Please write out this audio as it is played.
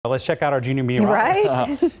Let's check out our junior meteorologist.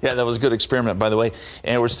 Right? Yeah, that was a good experiment, by the way.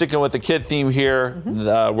 And we're sticking with the kid theme here.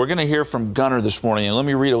 We're going to hear from Gunnar this morning. And let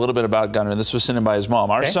me read a little bit about Gunnar. This was sent in by his mom.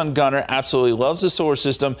 Our son Gunnar absolutely loves the solar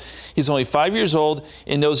system. He's only 5 years old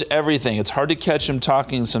and knows everything. It's hard to catch him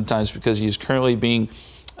talking sometimes because he's currently being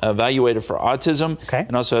evaluated for autism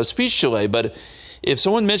and also has speech delay. But if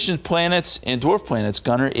someone mentions planets and dwarf planets,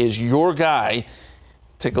 Gunnar is your guy.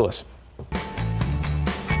 Take a listen.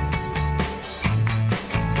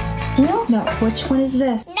 No, which one is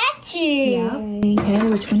this? Neptune. Yeah. Okay,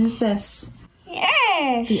 which one is this?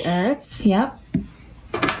 Earth. The Earth. Yep.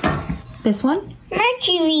 This one?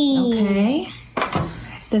 Mercury. Okay.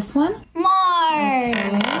 This one? Mars.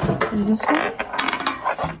 Okay. What is this one?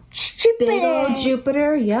 Jupiter. Big old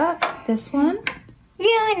Jupiter. Yep. This one?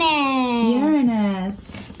 Uranus.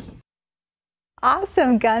 Uranus.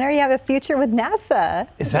 Awesome, Gunnar. You have a future with NASA.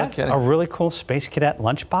 Is that a really cool Space Cadet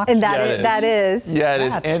lunchbox? And that is. Yeah, it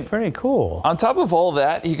is. That's and pretty cool. On top of all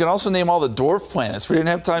that, he can also name all the dwarf planets. We didn't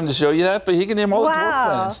have time to show you that, but he can name all the dwarf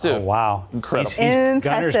planets too. Oh, wow. Incredible.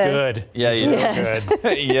 Gunner's good. Yeah, he is.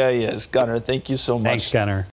 Good. Yeah, he is. Gunnar, thank you so much. Thanks, Gunnar.